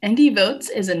ND Votes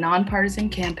is a nonpartisan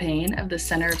campaign of the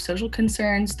Center of Social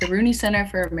Concerns, the Rooney Center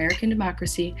for American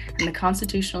Democracy, and the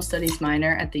Constitutional Studies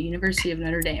minor at the University of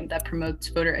Notre Dame that promotes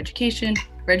voter education,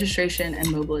 registration, and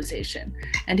mobilization.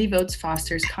 ND Votes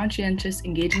fosters conscientious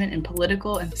engagement in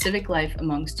political and civic life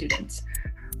among students.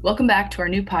 Welcome back to our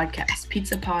new podcast,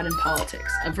 Pizza Pod in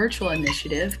Politics, a virtual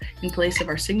initiative in place of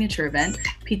our signature event,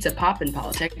 Pizza Pop in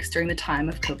Politics, during the time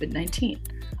of COVID-19.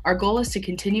 Our goal is to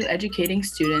continue educating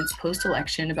students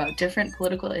post-election about different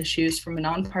political issues from a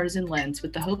nonpartisan lens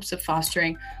with the hopes of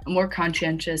fostering a more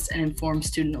conscientious and informed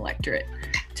student electorate.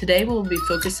 Today, we'll be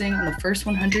focusing on the first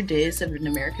 100 days of an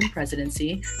American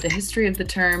presidency, the history of the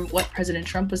term, what President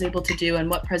Trump was able to do, and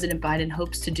what President Biden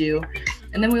hopes to do.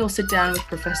 And then we will sit down with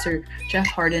Professor Jeff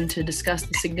Hardin to discuss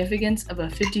the significance of a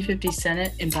 50-50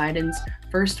 Senate in Biden's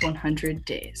first 100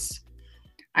 days.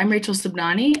 I'm Rachel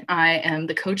Subnani. I am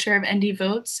the co-chair of ND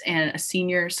Votes and a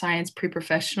senior science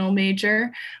pre-professional major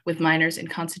with minors in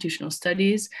constitutional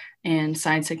studies and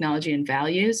science, technology, and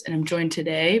values. And I'm joined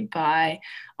today by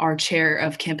our chair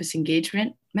of campus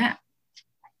engagement, Matt.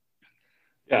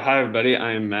 Yeah, hi everybody.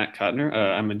 I'm Matt Kottner.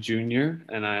 I'm a junior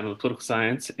and I'm a political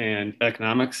science and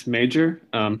economics major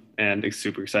and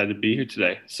super excited to be here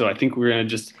today. So I think we're going to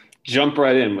just jump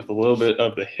right in with a little bit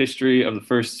of the history of the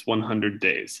first 100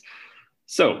 days.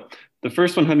 So the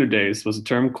first 100 days was a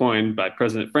term coined by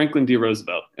President Franklin D.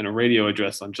 Roosevelt in a radio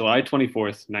address on July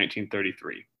 24th,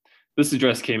 1933. This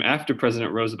address came after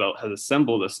President Roosevelt had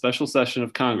assembled a special session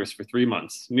of Congress for 3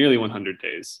 months, nearly 100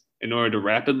 days, in order to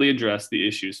rapidly address the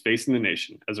issues facing the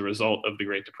nation as a result of the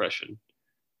Great Depression.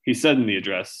 He said in the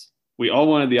address, "We all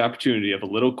wanted the opportunity of a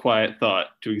little quiet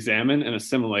thought to examine and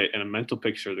assimilate in a mental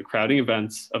picture the crowding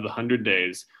events of the 100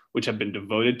 days which have been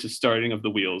devoted to starting of the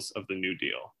wheels of the New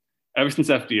Deal. Ever since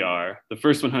FDR, the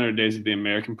first 100 days of the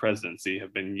American presidency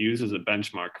have been used as a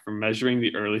benchmark for measuring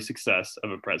the early success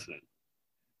of a president.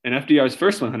 In FDR's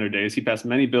first 100 days, he passed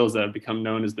many bills that have become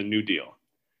known as the New Deal.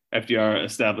 FDR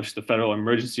established the Federal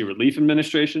Emergency Relief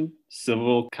Administration,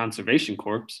 Civil Conservation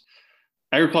Corps,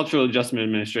 Agricultural Adjustment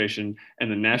Administration, and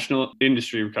the National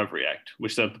Industry Recovery Act,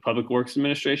 which set up the Public Works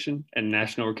Administration and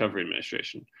National Recovery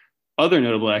Administration. Other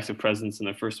notable acts of presidents in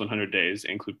their first 100 days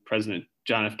include President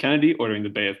John F. Kennedy ordering the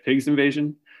Bay of Pigs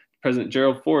invasion, President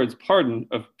Gerald Ford's pardon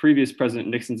of previous President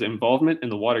Nixon's involvement in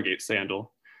the Watergate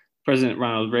scandal, President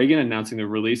Ronald Reagan announcing the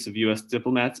release of U.S.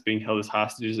 diplomats being held as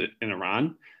hostages in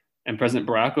Iran, and President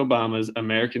Barack Obama's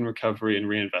American Recovery and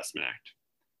Reinvestment Act.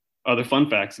 Other fun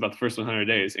facts about the first 100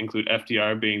 days include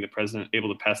FDR being the president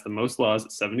able to pass the most laws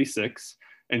at 76,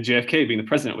 and JFK being the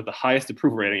president with the highest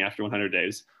approval rating after 100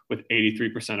 days, with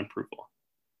 83% approval.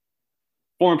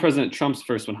 Former President Trump's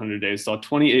first 100 days saw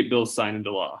 28 bills signed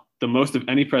into law, the most of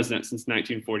any president since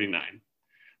 1949.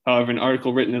 However, an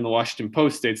article written in the Washington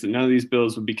Post states that none of these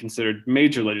bills would be considered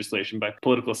major legislation by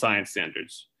political science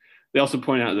standards. They also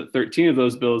point out that 13 of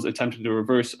those bills attempted to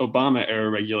reverse Obama-era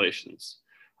regulations.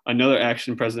 Another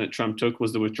action President Trump took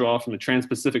was the withdrawal from the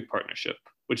Trans-Pacific Partnership,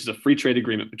 which is a free trade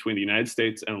agreement between the United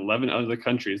States and 11 other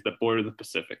countries that border the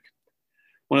Pacific.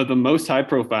 One of the most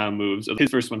high-profile moves of his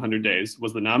first 100 days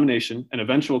was the nomination and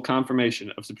eventual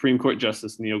confirmation of Supreme Court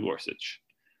Justice Neil Gorsuch.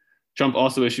 Trump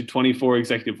also issued 24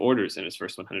 executive orders in his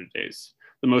first 100 days.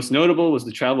 The most notable was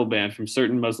the travel ban from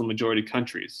certain Muslim-majority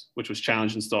countries, which was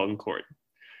challenged and stalled in court.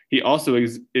 He also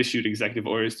issued executive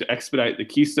orders to expedite the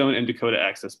Keystone and Dakota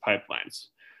Access pipelines.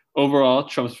 Overall,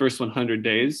 Trump's first 100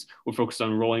 days were focused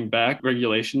on rolling back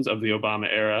regulations of the Obama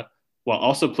era while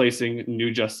also placing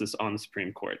new justice on the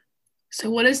Supreme Court. So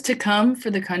what is to come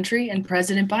for the country in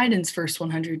President Biden's first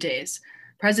 100 days?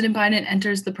 President Biden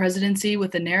enters the presidency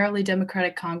with a narrowly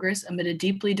Democratic Congress amid a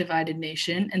deeply divided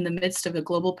nation in the midst of a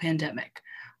global pandemic.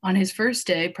 On his first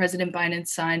day, President Biden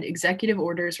signed executive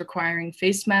orders requiring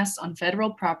face masks on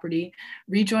federal property,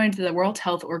 rejoined the World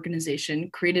Health Organization,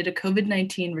 created a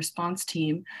COVID-19 response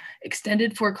team,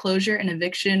 extended foreclosure and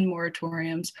eviction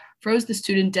moratoriums, froze the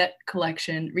student debt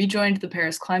collection, rejoined the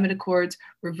Paris Climate Accords,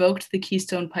 revoked the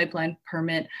Keystone Pipeline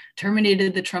permit,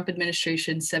 terminated the Trump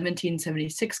administration's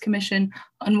 1776 commission,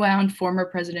 unwound former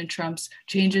President Trump's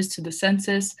changes to the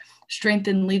census,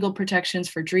 strengthened legal protections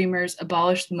for Dreamers,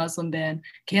 abolished the Muslim ban,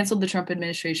 canceled the Trump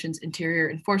administration's interior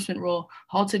enforcement rule,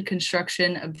 halted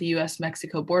construction of the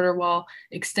US-Mexico border wall,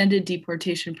 extended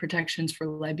deportation protections for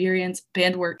Liberians,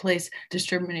 banned workplace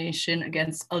discrimination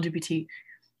against LGBT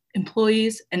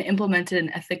employees, and implemented an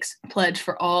ethics pledge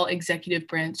for all executive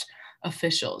branch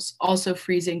officials, also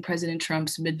freezing President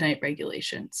Trump's midnight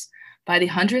regulations. By the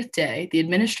 100th day, the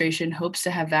administration hopes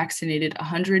to have vaccinated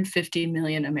 150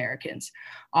 million Americans,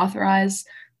 authorize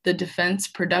the Defense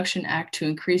Production Act to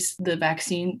increase the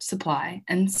vaccine supply,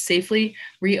 and safely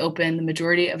reopen the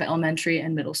majority of elementary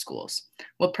and middle schools.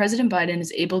 What President Biden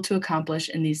is able to accomplish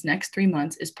in these next 3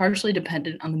 months is partially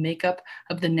dependent on the makeup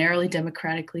of the narrowly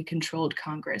democratically controlled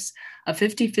Congress. A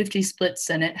 50-50 split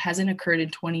Senate hasn't occurred in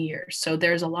 20 years, so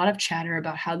there's a lot of chatter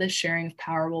about how this sharing of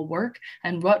power will work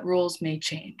and what rules may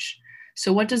change.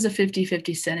 So what does a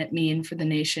 50-50 Senate mean for the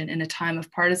nation in a time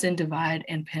of partisan divide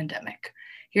and pandemic?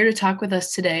 Here to talk with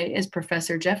us today is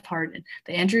Professor Jeff Hardin,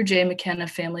 the Andrew J. McKenna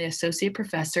Family Associate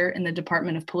Professor in the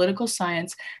Department of Political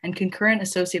Science and Concurrent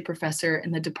Associate Professor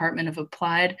in the Department of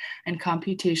Applied and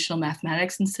Computational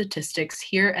Mathematics and Statistics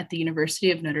here at the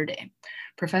University of Notre Dame.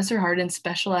 Professor Hardin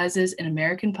specializes in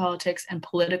American politics and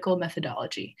political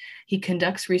methodology. He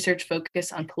conducts research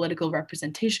focused on political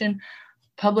representation,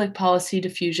 public policy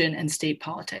diffusion, and state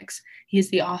politics. He is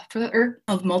the author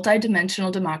of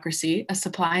Multidimensional Democracy, a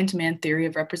supply and demand theory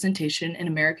of representation in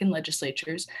American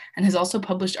legislatures, and has also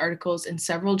published articles in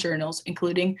several journals,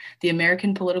 including the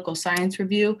American Political Science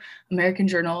Review, American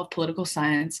Journal of Political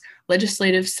Science,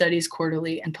 Legislative Studies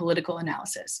Quarterly, and Political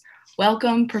Analysis.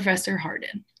 Welcome, Professor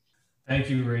Hardin. Thank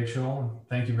you, Rachel.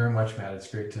 Thank you very much, Matt.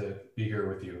 It's great to be here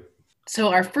with you. So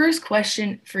our first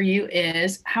question for you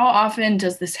is, how often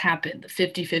does this happen, the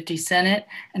 50-50 Senate,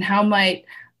 and how might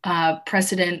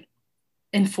precedent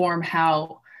inform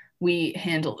how we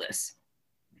handle this?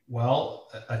 Well,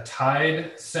 a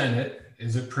tied Senate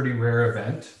is a pretty rare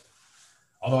event,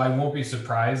 although I won't be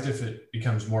surprised if it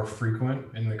becomes more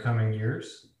frequent in the coming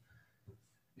years.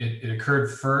 It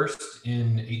occurred first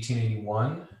in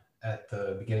 1881 at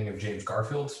the beginning of James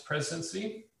Garfield's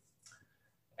presidency,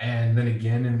 and then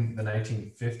again in the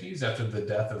 1950s after the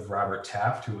death of Robert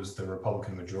Taft, who was the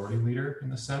Republican majority leader in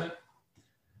the Senate.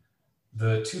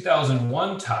 The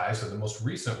 2001 tie, so the most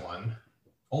recent one,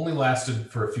 only lasted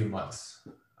for a few months.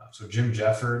 So Jim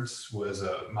Jeffords was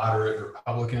a moderate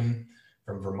Republican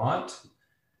from Vermont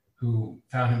who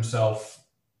found himself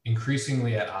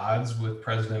increasingly at odds with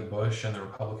President Bush and the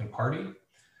Republican Party.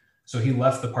 So he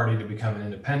left the party to become an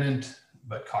independent,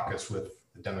 but caucused with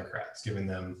the Democrats, giving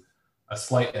them a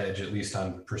slight edge, at least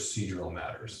on procedural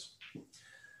matters.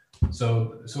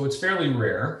 So it's fairly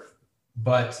rare,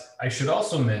 but I should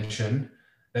also mention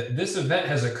that this event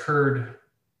has occurred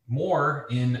more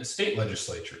in state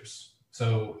legislatures.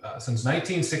 So since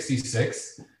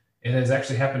 1966, it has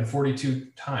actually happened 42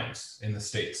 times in the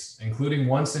states, including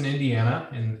once in Indiana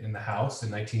in the House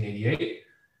in 1988,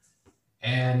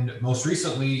 and most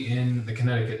recently in the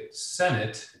Connecticut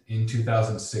Senate in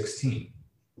 2016.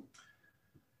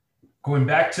 Going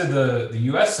back to the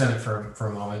US Senate for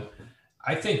a moment,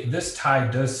 I think this tie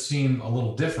does seem a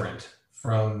little different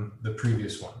from the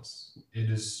previous ones. It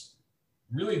is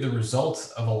really the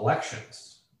result of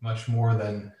elections, much more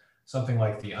than something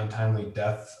like the untimely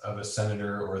death of a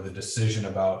senator or the decision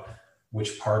about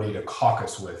which party to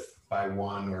caucus with by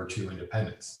one or two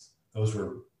independents. Those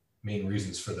were main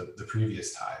reasons for the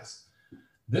previous ties.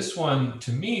 This one,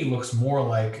 to me, looks more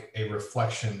like a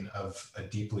reflection of a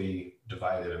deeply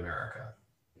divided America.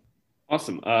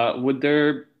 Awesome. Would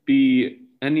there be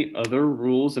any other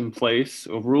rules in place,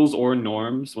 or rules or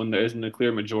norms, when there isn't a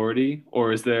clear majority?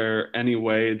 Or is there any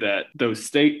way that those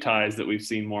state ties that we've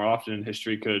seen more often in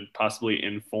history could possibly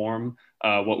inform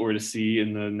what we're to see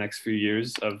in the next few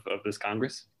years of this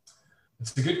Congress?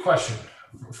 It's a good question.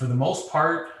 For the most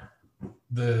part,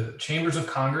 the chambers of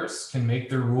Congress can make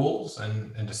their rules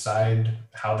and decide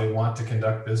how they want to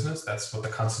conduct business. That's what the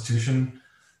Constitution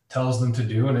tells them to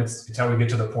do. And it's how we get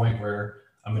to the point where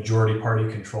a majority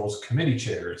party controls committee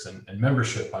chairs and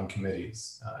membership on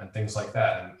committees and things like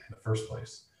that in the first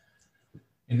place.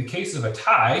 In the case of a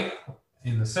tie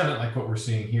in the Senate, like what we're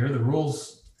seeing here, the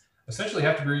rules essentially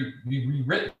have to be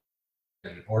rewritten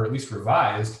or at least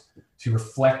revised to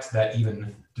reflect that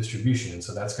even distribution. And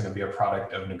so that's going to be a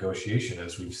product of negotiation,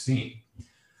 as we've seen.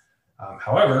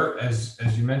 However, as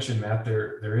you mentioned, Matt,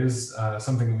 there is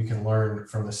something that we can learn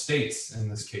from the states in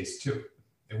this case too.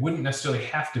 It wouldn't necessarily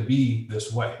have to be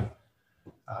this way.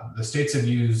 The states have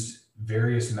used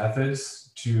various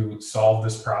methods to solve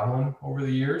this problem over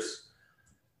the years.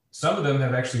 Some of them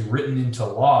have actually written into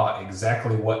law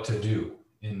exactly what to do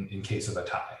in case of a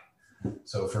tie.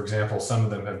 So for example, some of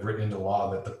them have written into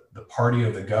law that the party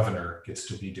of the governor gets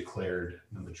to be declared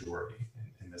the majority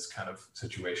in this kind of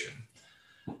situation.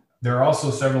 There are also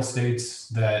several states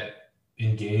that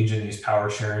engage in these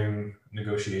power sharing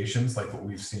negotiations like what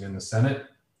we've seen in the Senate.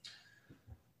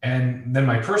 And then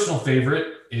my personal favorite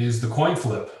is the coin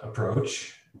flip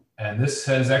approach. And this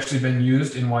has actually been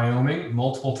used in Wyoming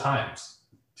multiple times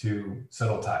to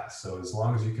settle ties. So as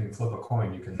long as you can flip a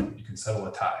coin, you can settle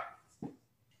a tie.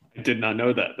 did not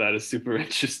know that. That is super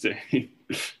interesting.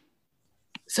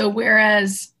 So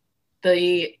whereas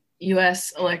the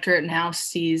U.S. electorate now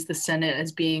sees the Senate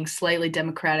as being slightly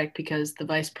Democratic because the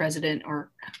vice president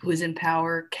or who is in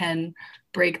power can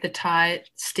break the tie,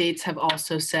 states have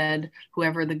also said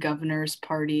whoever the governor's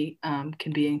party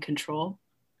can be in control.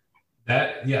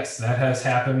 Yes, that has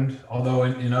happened. Although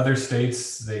in other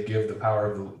states, they give the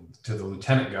power to the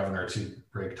lieutenant governor to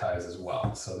break ties as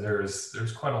well. So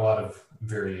there's quite a lot of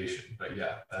variation. But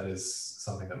yeah, that is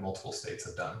something that multiple states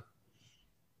have done.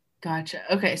 Gotcha.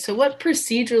 Okay, so what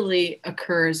procedurally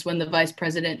occurs when the vice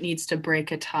president needs to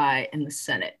break a tie in the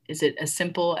Senate? Is it as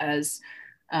simple as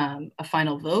a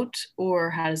final vote, or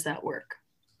how does that work?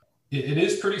 It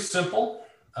is pretty simple.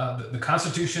 The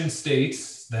Constitution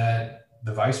states that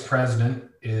the vice president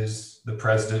is the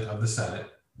president of the Senate,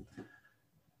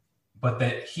 but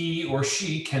that he or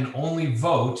she can only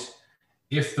vote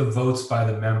if the votes by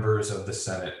the members of the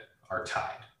Senate are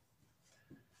tied.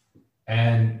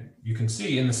 And you can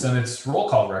see in the Senate's roll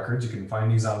call records, you can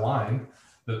find these online,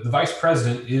 the vice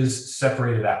president is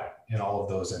separated out in all of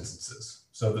those instances.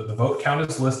 So that the vote count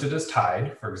is listed as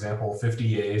tied, for example, 50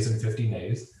 yeas and 50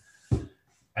 nays,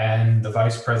 and the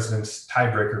vice president's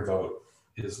tiebreaker vote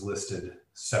is listed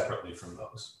separately from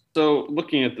those. So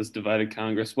looking at this divided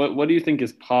Congress, what do you think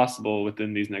is possible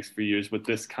within these next few years with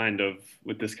this kind of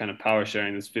power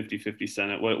sharing, this 50-50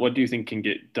 Senate? What do you think can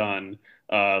get done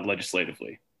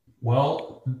legislatively?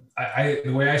 Well,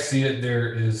 the way I see it,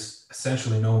 there is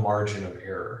essentially no margin of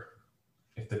error.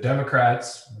 If the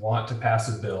Democrats want to pass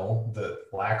a bill that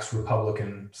lacks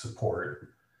Republican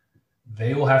support,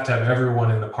 they will have to have everyone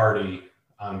in the party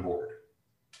on board.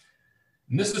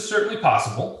 And this is certainly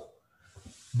possible,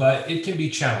 but it can be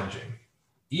challenging.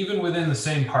 Even within the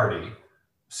same party,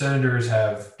 senators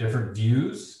have different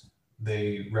views.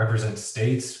 They represent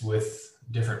states with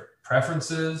different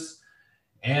preferences,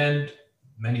 and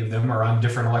many of them are on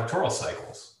different electoral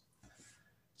cycles.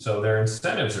 So their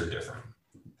incentives are different.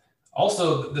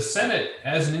 Also, the Senate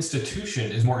as an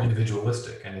institution is more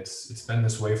individualistic, and it's been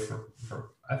this way for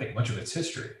I think much of its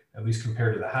history, at least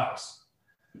compared to the House.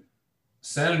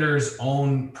 Senators'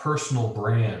 own personal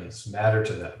brands matter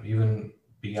to them, even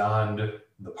beyond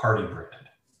the party brand.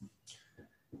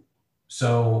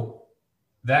 So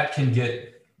that can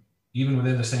get, even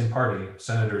within the same party,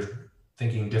 senators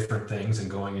thinking different things and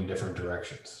going in different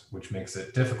directions, which makes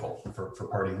it difficult for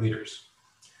party leaders.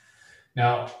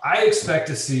 Now, I expect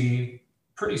to see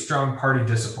pretty strong party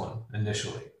discipline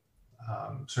initially,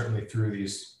 certainly through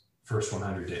these first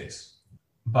 100 days.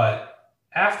 But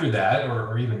after that,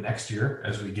 or even next year,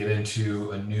 as we get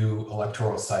into a new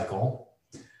electoral cycle,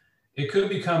 it could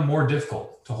become more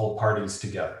difficult to hold parties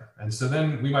together. And so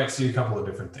then we might see a couple of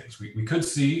different things. We could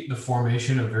see the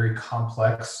formation of very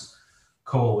complex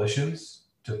coalitions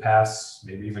to pass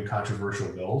maybe even controversial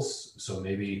bills. So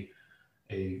maybe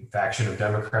a faction of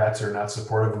Democrats are not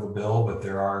supportive of a bill, but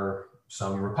there are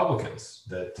some Republicans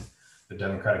that the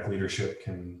Democratic leadership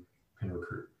can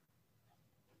recruit.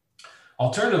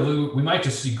 Alternatively, we might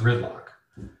just see gridlock,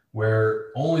 where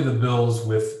only the bills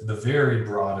with the very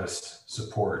broadest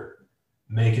support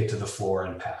make it to the floor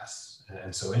and pass.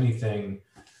 And so anything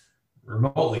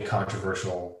remotely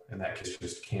controversial in that case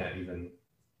just can't even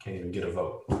get a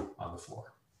vote on the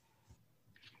floor.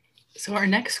 So our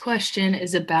next question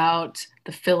is about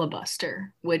the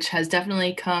filibuster, which has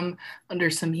definitely come under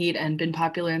some heat and been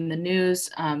popular in the news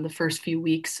the first few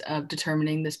weeks of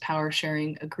determining this power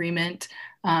sharing agreement.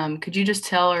 Could you just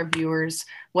tell our viewers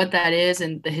what that is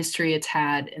and the history it's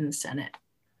had in the Senate?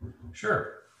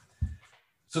 Sure.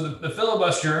 So the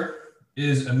filibuster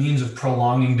is a means of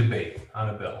prolonging debate on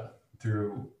a bill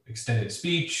through extended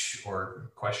speech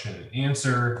or question and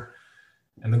answer.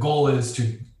 And the goal is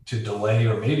to delay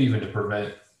or maybe even to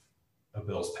prevent a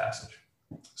bill's passage.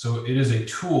 So it is a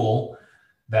tool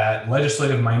that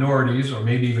legislative minorities or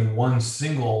maybe even one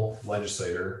single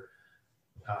legislator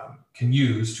can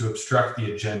use to obstruct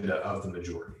the agenda of the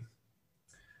majority.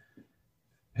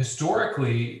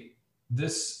 Historically,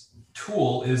 this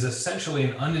tool is essentially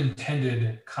an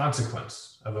unintended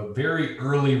consequence of a very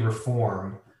early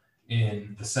reform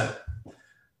in the Senate.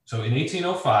 So in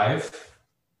 1805,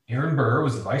 Aaron Burr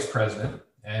was the vice president,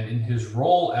 and in his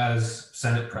role as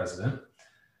Senate president,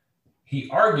 he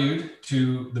argued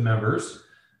to the members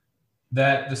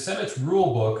that the Senate's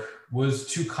rule book was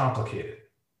too complicated.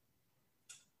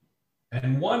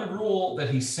 And one rule that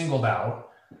he singled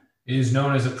out is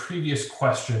known as a previous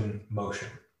question motion.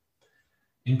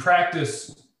 In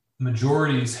practice,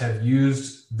 majorities have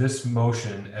used this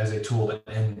motion as a tool to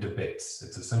end debates.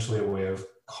 It's essentially a way of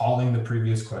calling the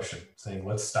previous question, saying,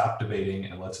 let's stop debating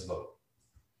and let's vote.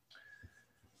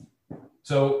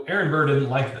 So Aaron Burr didn't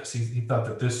like this. He thought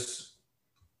that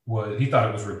he thought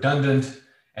it was redundant.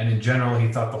 And in general,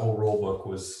 he thought the whole rule book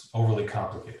was overly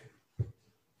complicated.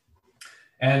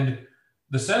 And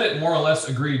the Senate more or less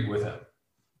agreed with him.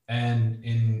 And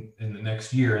in the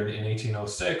next year, in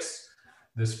 1806,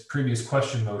 this previous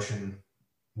question motion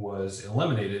was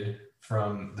eliminated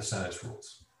from the Senate's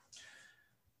rules.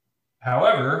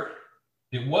 However,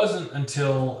 it wasn't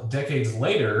until decades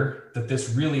later that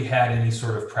this really had any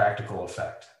sort of practical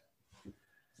effect.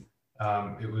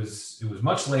 It was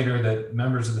much later that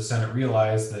members of the Senate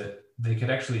realized that they could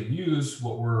actually use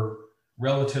what were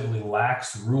relatively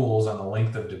lax rules on the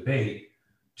length of debate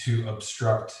to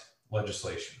obstruct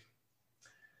legislation.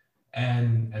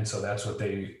 And so that's what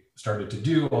they started to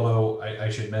do, although I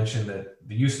should mention that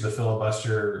the use of the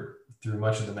filibuster through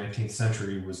much of the 19th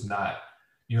century was not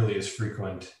nearly as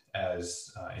frequent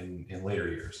as in later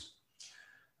years.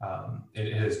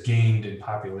 It has gained in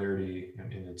popularity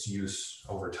in its use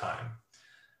over time.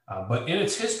 But in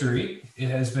its history, it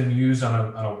has been used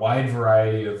on a wide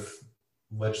variety of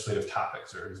legislative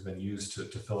topics, or has been used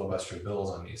to filibuster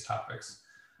bills on these topics.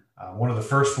 One of the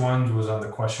first ones was on the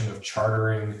question of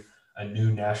chartering a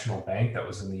new national bank. That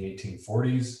was in the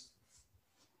 1840s.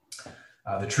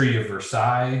 The Treaty of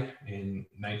Versailles in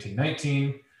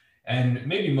 1919. And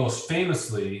maybe most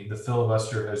famously, the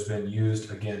filibuster has been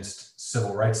used against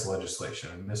civil rights legislation.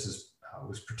 And this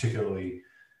was particularly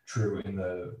true in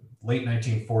the late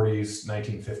 1940s,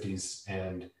 1950s,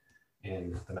 and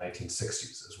in the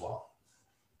 1960s as well.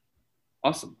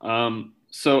 Awesome.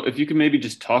 So if you could maybe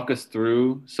just talk us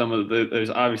through there's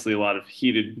obviously a lot of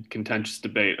heated, contentious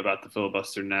debate about the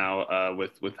filibuster now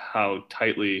with how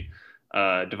tightly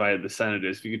divided the Senate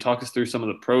is. If you could talk us through some of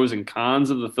the pros and cons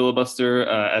of the filibuster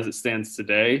as it stands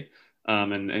today,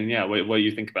 what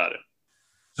you think about it.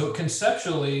 So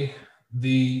conceptually,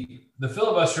 the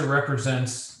filibuster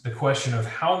represents the question of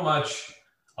how much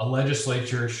a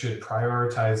legislature should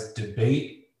prioritize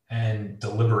debate and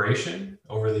deliberation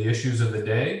over the issues of the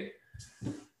day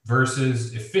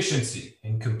versus efficiency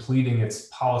in completing its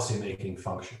policymaking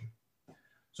function.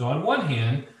 So on one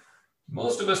hand,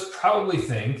 most of us probably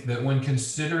think that when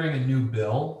considering a new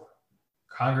bill,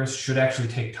 Congress should actually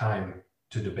take time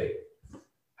to debate.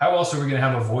 How else are we going to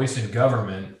have a voice in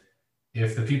government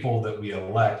if the people that we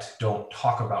elect don't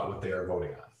talk about what they are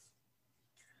voting on?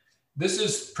 This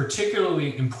is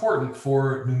particularly important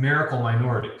for numerical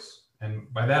minorities.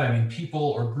 And by that, I mean people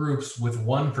or groups with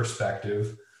one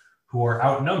perspective who are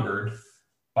outnumbered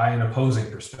by an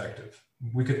opposing perspective.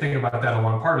 We could think about that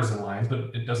along partisan lines,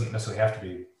 but it doesn't necessarily have to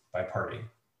be by party.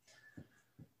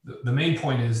 The main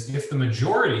point is, if the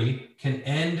majority can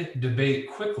end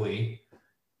debate quickly,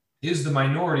 is the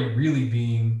minority really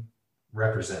being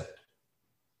represented?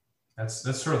 That's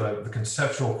sort of the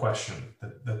conceptual question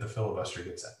that the filibuster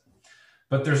gets at.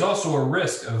 But there's also a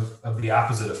risk of the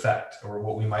opposite effect, or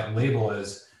what we might label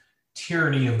as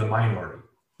tyranny of the minority.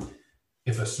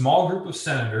 If a small group of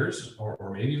senators,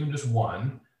 or maybe even just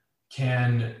one,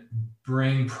 can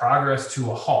bring progress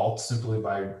to a halt simply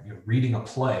by reading a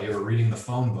play or reading the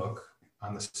phone book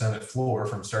on the Senate floor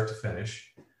from start to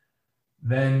finish,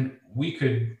 then we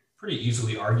could pretty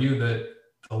easily argue that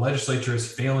the legislature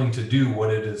is failing to do what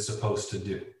it is supposed to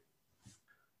do.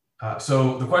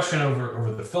 So the question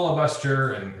over the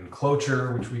filibuster and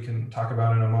cloture, which we can talk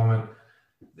about in a moment,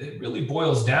 it really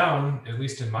boils down, at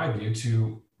least in my view,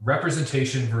 to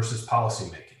representation versus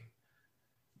policymaking.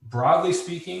 Broadly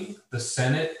speaking, the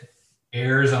Senate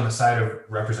errs on the side of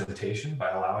representation by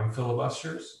allowing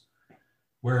filibusters,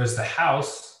 whereas the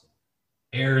House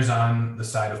errs on the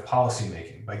side of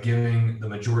policymaking by giving the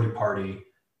majority party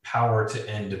power to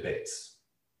end debates.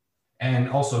 And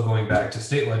also going back to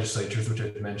state legislatures, which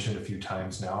I've mentioned a few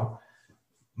times now,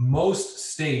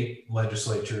 most state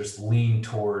legislatures lean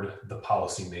toward the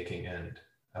policymaking end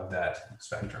of that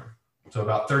spectrum. So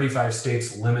about 35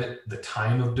 states limit the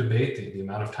time of debate, the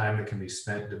amount of time that can be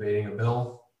spent debating a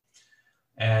bill.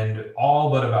 And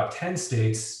all but about 10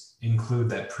 states include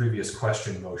that previous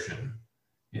question motion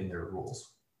in their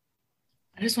rules.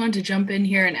 I just wanted to jump in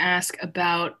here and ask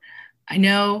about, I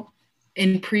know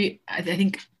I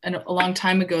think a long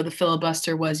time ago, the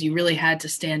filibuster was you really had to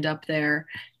stand up there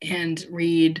and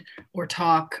read or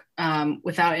talk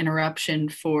without interruption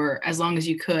for as long as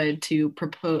you could to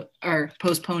propose or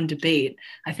postpone debate.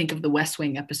 I think of the West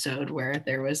Wing episode where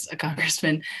there was a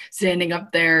congressman standing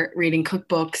up there reading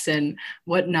cookbooks and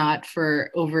whatnot for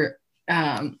over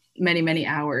many, many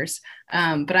hours.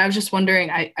 But I was just wondering,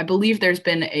 I believe there's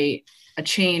been a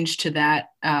change to that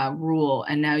rule,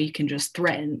 and now you can just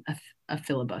threaten a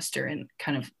filibuster, and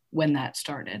kind of when that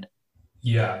started.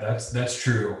 Yeah, that's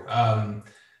true.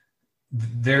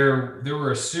 there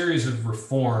were a series of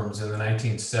reforms in the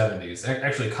 1970s.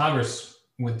 Actually, Congress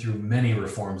went through many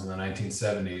reforms in the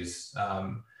 1970s,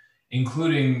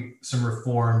 including some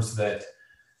reforms that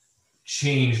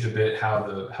changed a bit how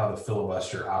the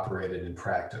filibuster operated in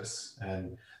practice.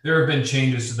 And there have been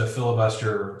changes to the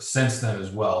filibuster since then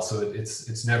as well. So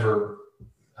it's never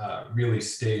really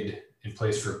stayed in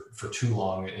place for too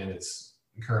long in its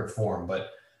current form.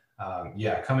 But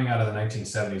coming out of the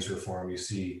 1970s reform, you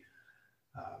see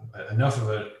enough of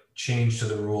a change to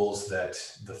the rules that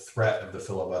the threat of the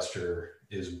filibuster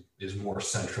is more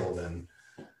central than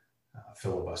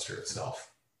filibuster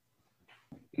itself.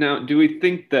 Now, do we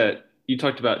think that you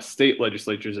talked about state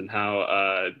legislatures and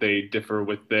how they differ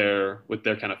with their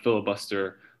kind of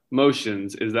filibuster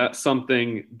motions? Is that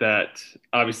something that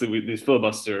obviously these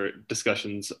filibuster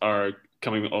discussions are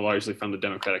coming largely from the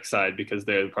Democratic side because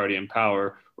they're the party in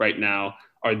power right now?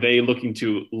 Are they looking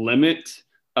to limit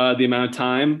the amount of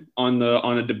time on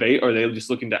a debate, or are they just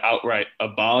looking to outright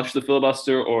abolish the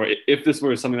filibuster? Or if this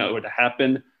were something that were to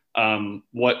happen,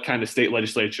 what kind of state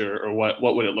legislature, or what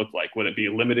would it look like? Would it be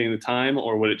limiting the time,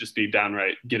 or would it just be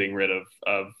downright getting rid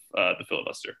of the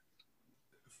filibuster?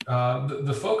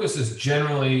 The focus is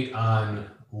generally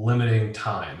on limiting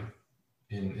time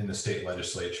in the state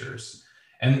legislatures.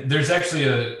 And there's actually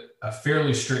a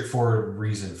fairly straightforward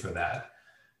reason for that.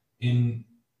 In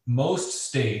most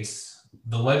states,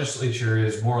 the legislature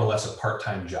is more or less a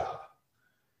part-time job.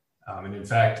 And in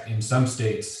fact, in some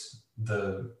states,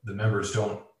 the members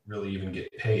don't really even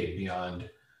get paid beyond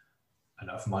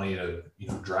enough money to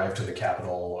drive to the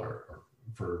Capitol or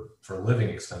for living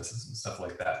expenses and stuff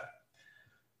like that.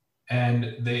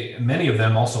 And many of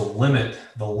them also limit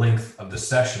the length of the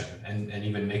session and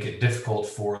even make it difficult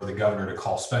for the governor to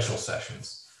call special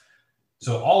sessions.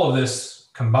 So all of this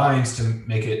combines to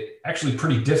make it actually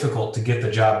pretty difficult to get the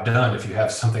job done if you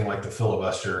have something like the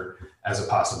filibuster as a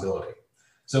possibility.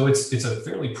 So it's a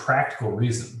fairly practical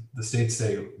reason. The states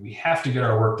say we have to get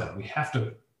our work done. We have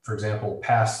to, for example,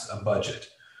 pass a budget,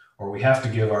 or we have to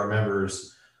give our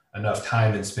members enough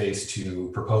time and space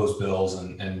to propose bills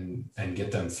and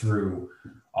get them through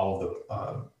all of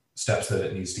the steps that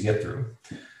it needs to get through.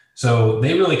 So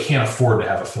they really can't afford to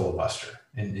have a filibuster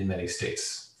in many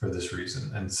states for this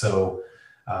reason. And so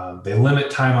they limit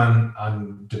time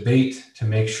on debate to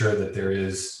make sure that there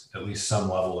is at least some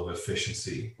level of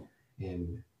efficiency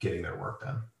in getting their work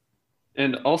done.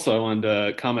 And also I wanted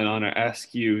to comment on or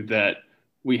ask you that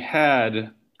we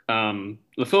had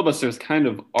the filibuster has kind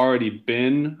of already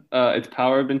been, its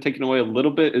power had been taken away a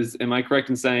little bit. Am I correct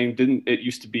in saying, didn't it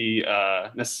used to be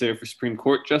necessary for Supreme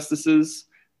Court justices,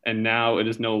 and now it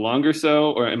is no longer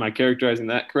so? Or am I characterizing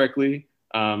that correctly?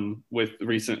 With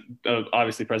recent,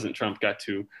 obviously President Trump got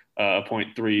to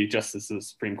appoint 3 justices to the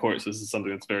Supreme Court. So this is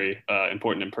something that's very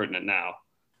important and pertinent now.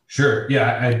 Sure.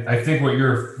 Yeah, I think what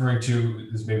you're referring to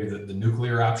is maybe the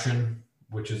nuclear option,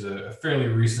 which is a fairly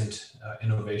recent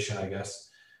innovation, I guess.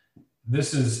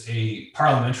 This is a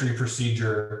parliamentary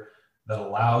procedure that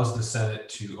allows the Senate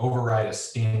to override a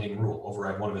standing rule,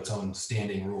 override one of its own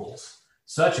standing rules,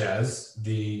 such as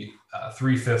the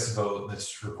 3/5 vote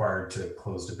that's required to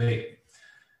close debate.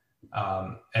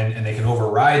 And they can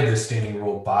override this standing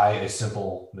rule by a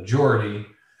simple majority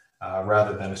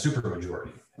rather than a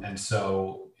supermajority. And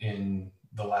so in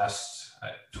the last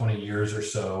 20 years or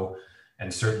so,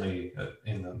 and certainly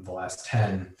in the last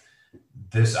 10,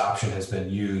 this option has been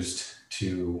used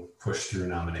to push through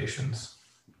nominations.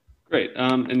 Great.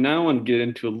 And now I want to get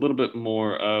into a little bit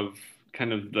more of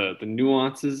kind of the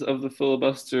nuances of the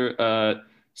filibuster.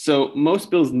 So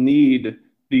most bills need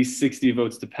these 60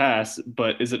 votes to pass,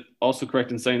 but is it also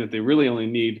correct in saying that they really only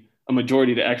need a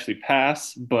majority to actually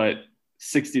pass, but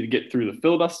 60 to get through the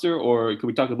filibuster? Or could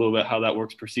we talk a little bit how that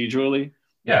works procedurally?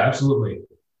 Yeah, absolutely.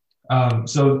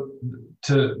 So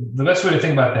the best way to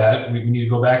think about that, we need to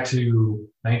go back to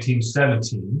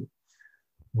 1917,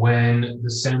 when the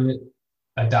Senate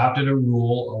adopted a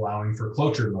rule allowing for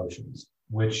cloture motions,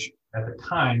 which at the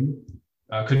time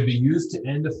could be used to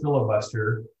end a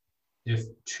filibuster if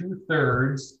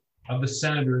 2/3 of the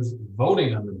senators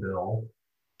voting on the bill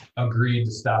agreed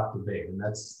to stop debate. And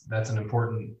that's an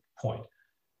important point.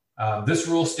 This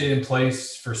rule stayed in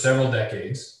place for several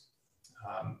decades,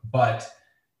 but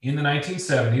in the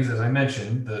 1970s, as I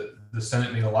mentioned, the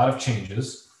Senate made a lot of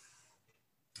changes.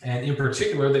 And in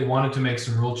particular, they wanted to make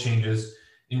some rule changes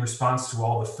in response to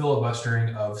all the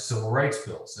filibustering of civil rights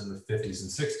bills in the 50s and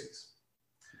 60s.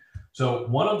 So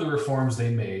one of the reforms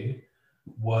they made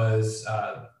was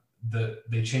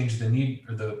they changed the need,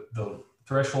 or the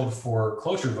threshold for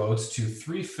cloture votes to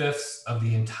 3/5 of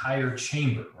the entire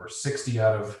chamber, or 60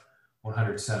 out of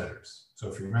 100 senators. So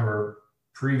if you remember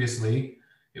previously,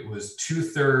 it was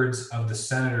 2/3 of the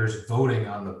senators voting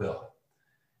on the bill.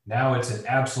 Now it's an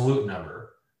absolute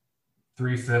number,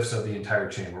 3/5 of the entire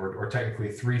chamber, or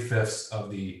technically 3/5 of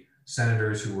the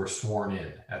senators who were sworn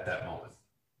in at that moment.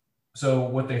 So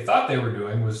what they thought they were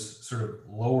doing was sort of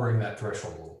lowering that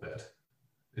threshold a little bit.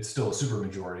 It's still a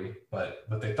supermajority, but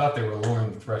they thought they were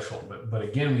lowering the threshold. But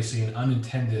again, we see an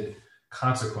unintended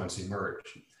consequence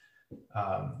emerge.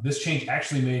 This change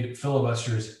actually made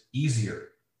filibusters easier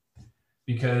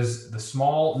because the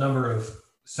small number of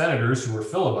senators who were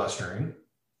filibustering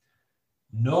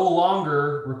no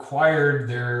longer required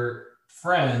their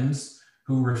friends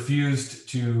who refused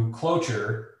to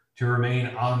cloture to remain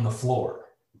on the floor.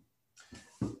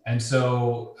 And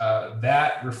so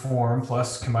that reform,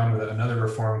 plus combined with another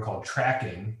reform called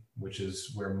tracking, which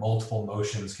is where multiple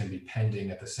motions can be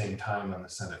pending at the same time on the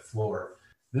Senate floor,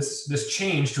 this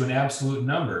change to an absolute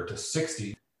number, to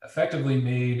 60, effectively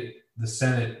made the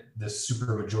Senate this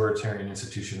supermajoritarian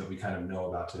institution that we kind of know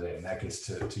about today. And that gets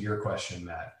to your question,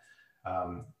 Matt.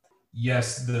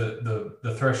 Yes,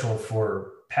 the threshold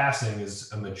for passing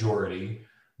is a majority,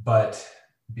 but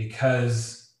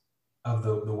because of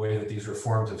the way that these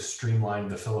reforms have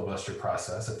streamlined the filibuster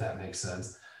process, if that makes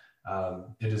sense,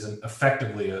 it is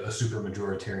effectively a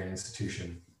supermajoritarian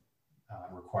institution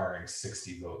requiring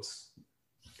 60 votes.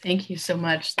 Thank you so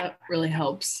much. That really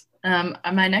helps.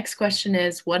 My next question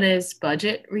is, what is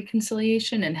budget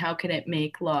reconciliation and how can it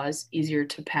make laws easier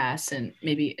to pass and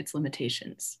maybe its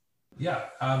limitations? Yeah,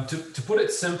 to put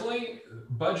it simply,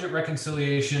 budget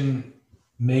reconciliation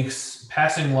makes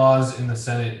passing laws in the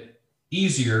Senate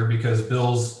easier because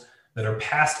bills that are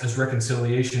passed as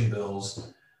reconciliation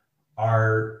bills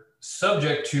are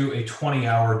subject to a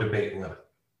 20-hour debate limit.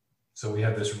 So we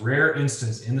have this rare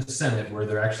instance in the Senate where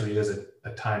there actually is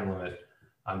a time limit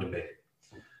on debate.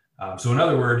 So in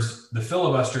other words, the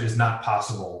filibuster is not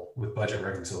possible with budget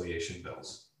reconciliation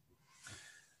bills.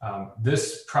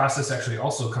 This process actually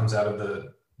also comes out of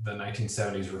the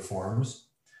 1970s reforms.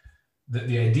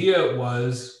 The idea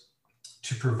was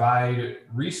to provide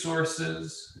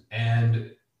resources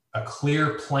and a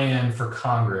clear plan for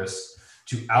Congress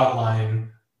to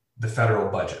outline the federal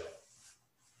budget.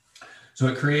 So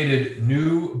it created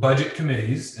new budget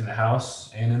committees in the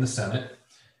House and in the Senate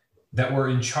that were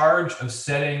in charge of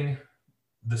setting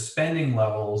the spending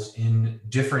levels in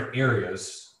different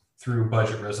areas through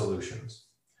budget resolutions.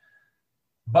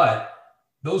 But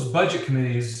those budget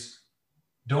committees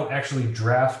don't actually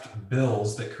draft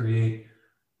bills that create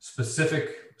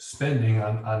specific spending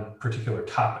on particular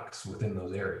topics within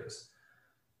those areas.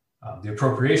 The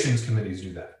appropriations committees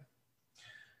do that.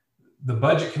 The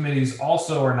budget committees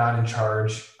also are not in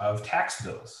charge of tax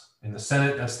bills. In the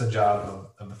Senate, that's the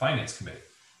job of the Finance Committee.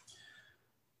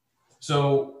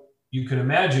 So you can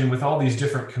imagine with all these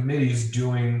different committees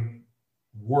doing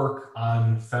work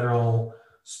on federal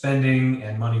spending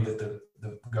and money that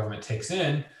the government takes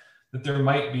in, that there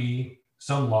might be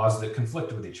some laws that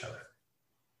conflict with each other.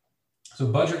 So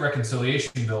budget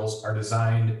reconciliation bills are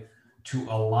designed to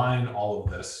align all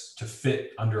of this to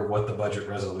fit under what the budget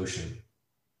resolution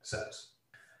says.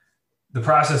 The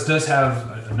process does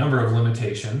have a number of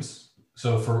limitations.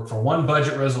 So for one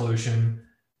budget resolution,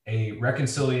 a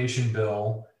reconciliation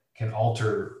bill can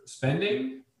alter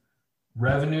spending,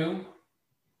 revenue,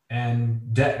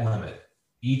 and debt limit,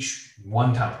 each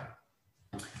one time.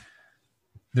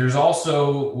 There's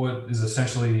also what is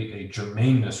essentially a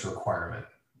germaneness requirement,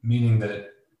 meaning that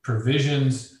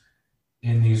provisions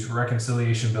in these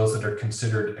reconciliation bills that are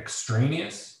considered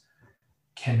extraneous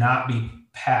cannot be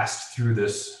passed through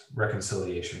this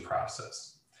reconciliation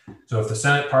process. So if the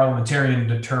Senate parliamentarian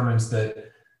determines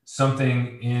that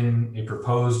something in a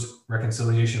proposed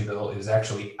reconciliation bill is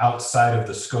actually outside of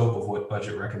the scope of what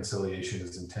budget reconciliation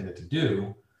is intended to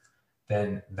do,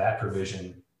 then that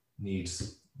provision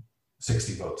needs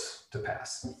 60 votes to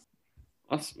pass.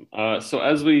 Awesome. So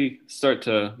as we start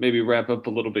to maybe wrap up a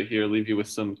little bit here, leave you with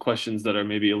some questions that are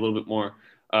maybe a little bit more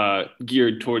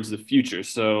geared towards the future.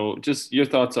 So just your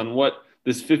thoughts on what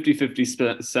this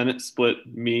 50-50 Senate split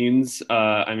means.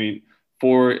 I mean,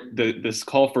 for this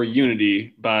call for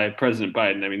unity by President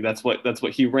Biden. I mean, that's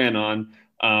what he ran on,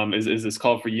 is this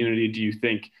call for unity. Do you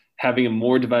think having a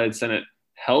more divided Senate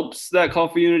helps that call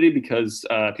for unity because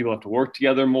people have to work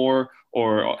together more,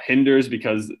 or hinders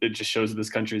because it just shows that this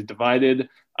country is divided?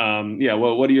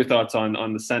 Well, what are your thoughts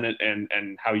on the Senate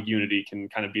and how unity can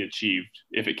kind of be achieved,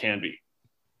 if it can be?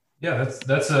 Yeah,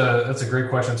 that's a great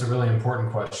question. It's a really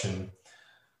important question.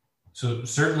 So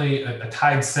certainly a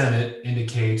tied Senate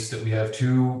indicates that we have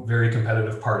two very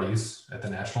competitive parties at the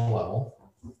national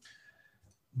level.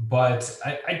 But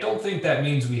I don't think that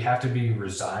means we have to be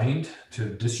resigned to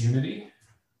disunity.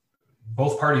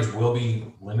 Both parties will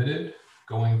be limited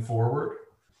going forward.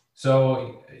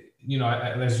 So,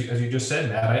 as you just said,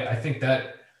 Matt, I think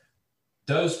that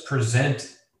does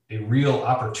present a real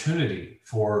opportunity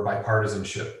for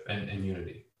bipartisanship and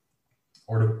unity.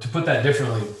 Or to put that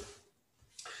differently,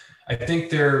 I think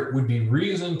there would be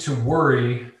reason to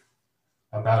worry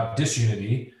about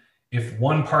disunity if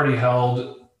one party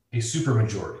held a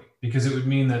supermajority, because it would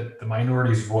mean that the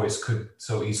minority's voice could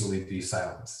so easily be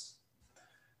silenced.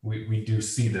 We do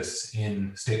see this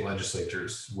in state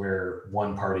legislatures where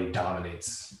one party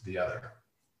dominates the other.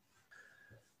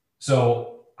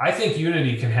 So I think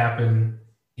unity can happen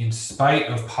in spite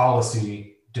of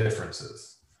policy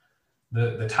differences.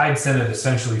 The tied Senate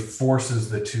essentially forces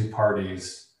the two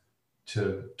parties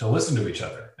to listen to each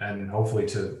other and hopefully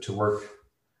to work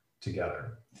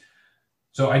together.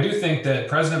 So I do think that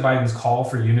President Biden's call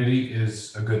for unity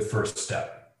is a good first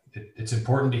step. It's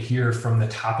important to hear from the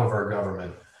top of our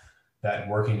government that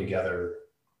working together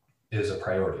is a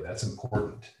priority. That's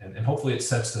important. And hopefully it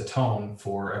sets the tone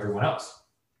for everyone else.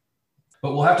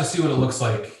 But we'll have to see what it looks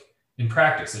like in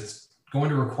practice. It's going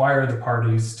to require the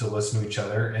parties to listen to each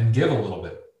other and give a little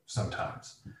bit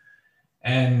sometimes.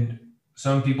 And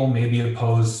some people may be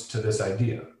opposed to this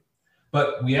idea.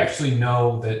 But we actually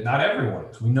know that not everyone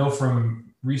is. We know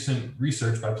from recent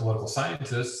research by political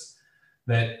scientists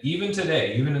that even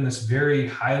today, even in this very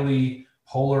highly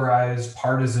polarized,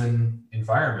 partisan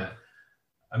environment,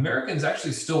 Americans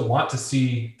actually still want to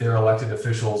see their elected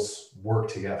officials work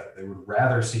together. They would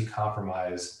rather see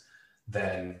compromise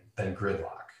than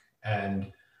gridlock.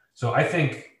 And so I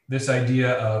think this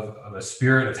idea of a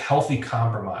spirit of healthy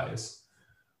compromise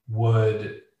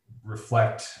would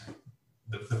reflect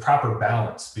the proper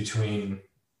balance between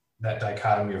that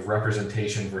dichotomy of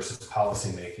representation versus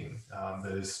policymaking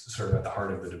that is sort of at the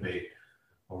heart of the debate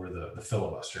over the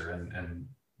filibuster and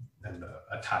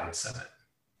a tied Senate.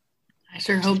 I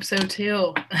sure hope so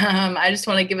too. I just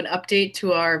want to give an update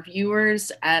to our viewers.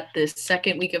 At the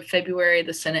second week of February,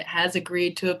 the Senate has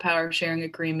agreed to a power sharing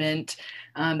agreement.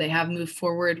 They have moved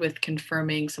forward with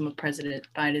confirming some of President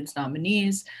Biden's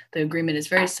nominees. The agreement is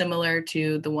very similar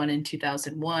to the one in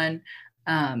 2001.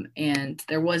 And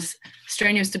there was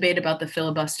strenuous debate about the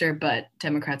filibuster, but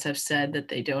Democrats have said that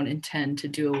they don't intend to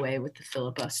do away with the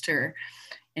filibuster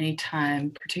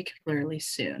anytime particularly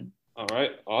soon. All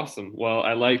right, awesome. Well,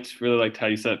 I really liked how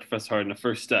you said, Professor Hardin, the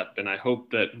first step, and I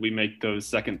hope that we make those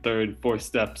second, third, fourth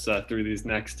steps through these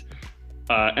next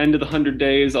end of the 100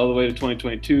 days all the way to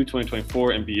 2022,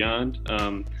 2024, and beyond.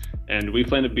 And we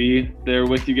plan to be there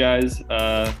with you guys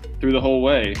through the whole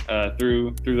way,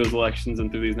 through those elections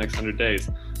and through these next 100 days.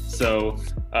 So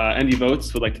ND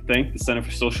Votes would like to thank the Center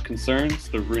for Social Concerns,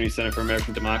 the Rooney Center for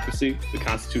American Democracy, the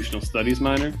Constitutional Studies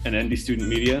minor, and ND Student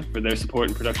Media for their support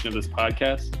and production of this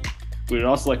podcast. We would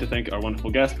also like to thank our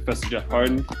wonderful guest, Professor Jeff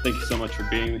Hardin. Thank you so much for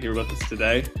being here with us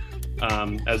today.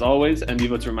 As always, ND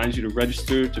Votes reminds you to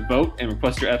register to vote and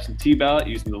request your absentee ballot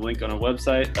using the link on our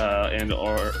website and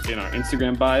or in our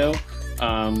Instagram bio.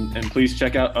 And please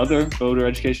check out other voter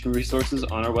educational resources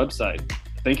on our website.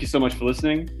 Thank you so much for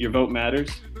listening. Your vote matters.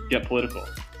 Get political.